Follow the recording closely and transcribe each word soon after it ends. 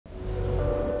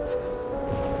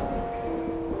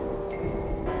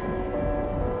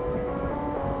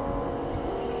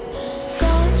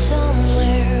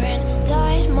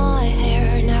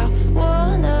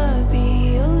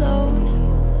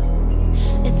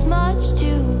much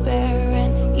to bear,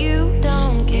 and you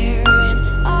don't care,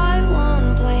 and I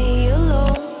won't play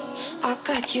alone. I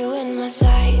got you in my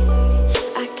sight.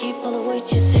 I keep all the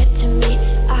words you said to me.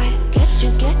 I get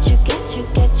you, get you, get you,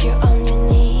 get you on your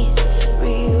knees.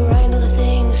 Rewrite all the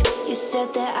things you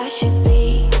said that I should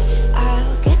be.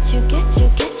 I'll get you, get you,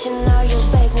 get you. Now you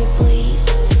beg me please.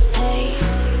 Hey,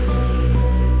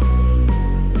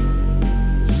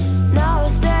 now I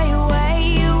stay away.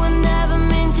 You were never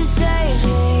meant to save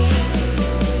me.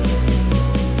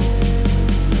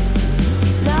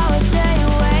 Now I stay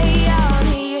away. I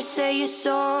wanna hear you say you're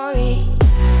sorry.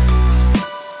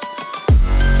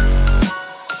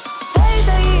 Hate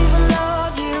I even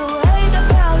loved you. Hate I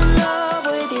fell in love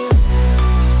with you.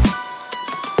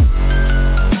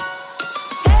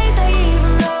 Hate I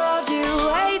even loved you.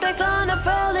 Hate I kinda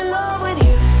fell in love with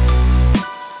you.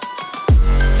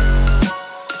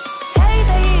 Hate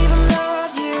I even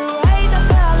loved you. Hate I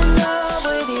fell in love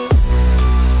with you.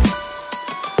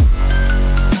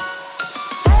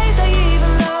 Hate I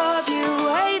even loved you.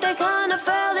 Hate I kinda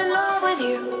fell in love with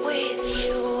you. With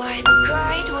you, I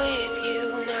cried with you.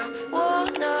 Now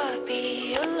wanna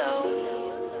be alone.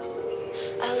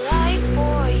 I lied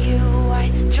for you, I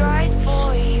tried for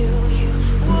you. You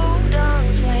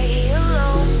wouldn't play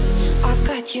alone. I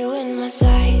got you in my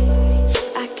sight.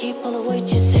 I keep all the words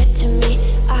you said to me.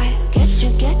 I get you,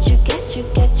 get you, get you,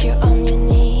 get you on your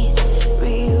knees.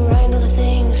 Rewrite all the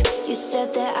things you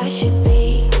said that I should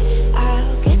be.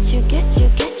 I'll get you, get you,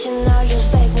 get you. Now you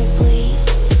beg me please.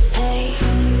 Hey,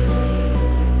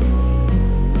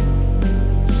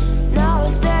 now I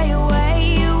stay away.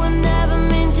 You were never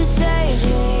meant to save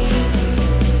me.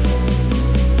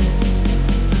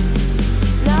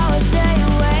 Now I stay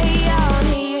away. I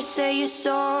wanna hear you say you're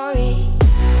sorry.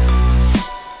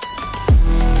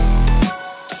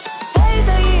 Hate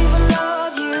I even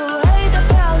loved you. Hate I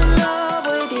fell in love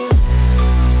with you.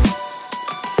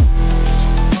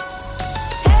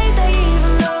 Hate I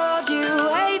even loved you.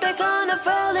 Hate I kinda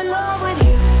fell in love with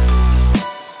you.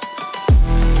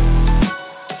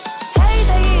 Hate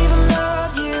I even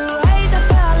loved you. Hate I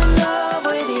fell in love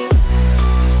with you.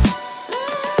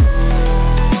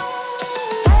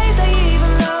 Hate I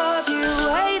even loved you.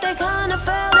 Hate I kinda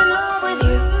fell in love with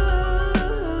you.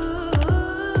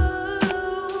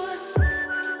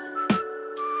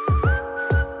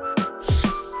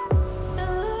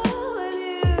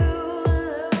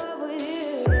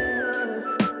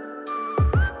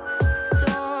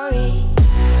 Sorry.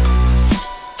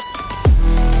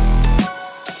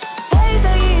 Hate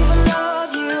I even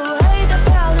loved you. Hate I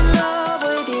fell in love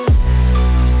with you.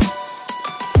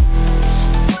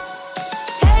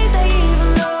 Hate I even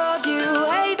loved you.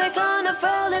 Hate I kinda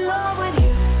fell in love with you.